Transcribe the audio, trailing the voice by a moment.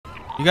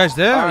You guys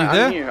there? Are you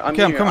there? I'm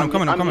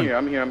coming.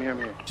 I'm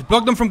here. Just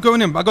block them from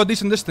going in. I got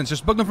decent distance.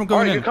 Just block them from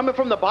going in. Are you coming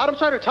from the bottom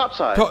side or top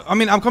side? I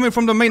mean, I'm coming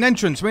from the main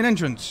entrance. Alright.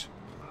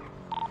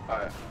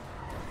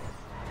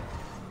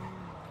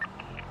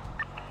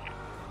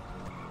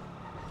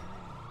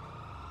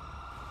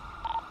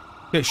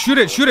 Okay, shoot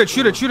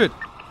it.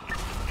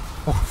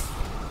 Oh,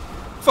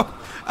 fuck.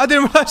 I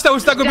didn't realize that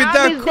was not gonna be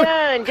that quick.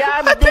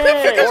 Job is done.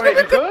 Forehead,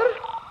 you good?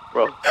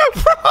 Bro.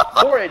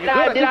 Forehead, you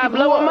good? Did I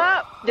blow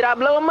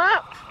him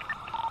up?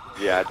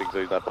 Yeah, I think so.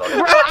 He's not talking.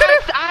 Bro,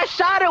 I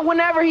shot it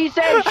whenever he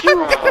said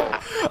shoot.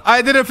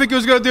 I didn't think he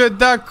was gonna do it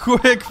that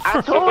quick. I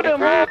told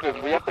him. We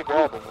have to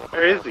grab him.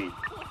 Where is he?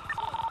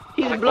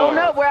 He's blown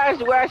up where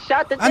I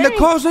shot the thing. And the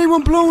car's not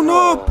even blown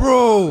up,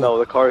 bro. No,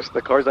 the car's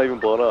not even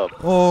blown up.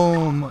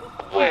 Oh my.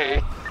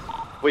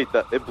 Wait,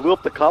 it blew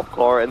up the cop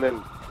car and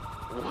then.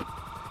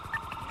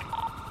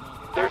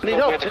 I need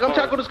help. Come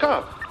tackle this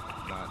cop.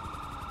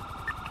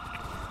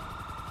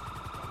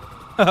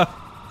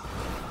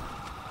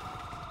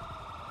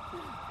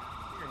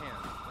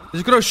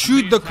 He's gonna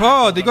shoot the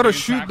car. They gotta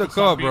shoot the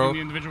car, bro. The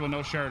individual with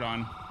no shirt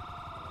on.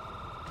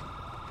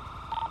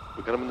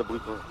 We got him in the blue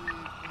car.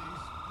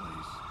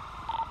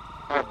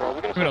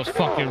 Look at those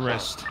fucking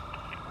wrists.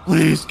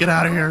 Please get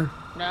out of here.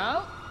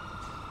 No.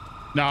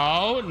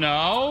 I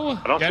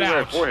don't see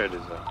where his forehead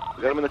is though.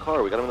 We got him in the car.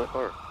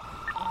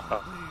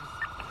 Oh.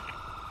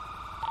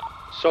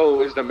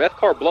 So is the meth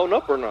car blown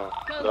up or no?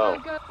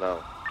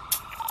 No.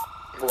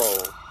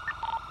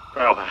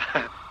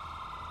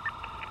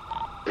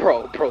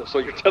 Bro, so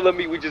you're telling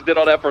me we just did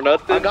all that for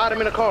nothing? I got him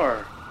in the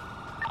car.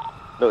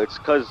 No, it's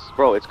cause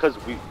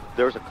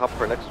there was a cop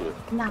car next to it.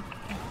 No.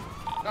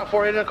 I got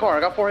forehead in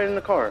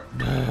the car.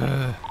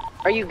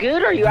 Are you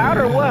good? Are you out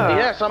or what?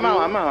 Yes, I'm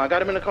out. I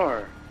got him in the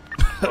car.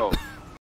 Bro,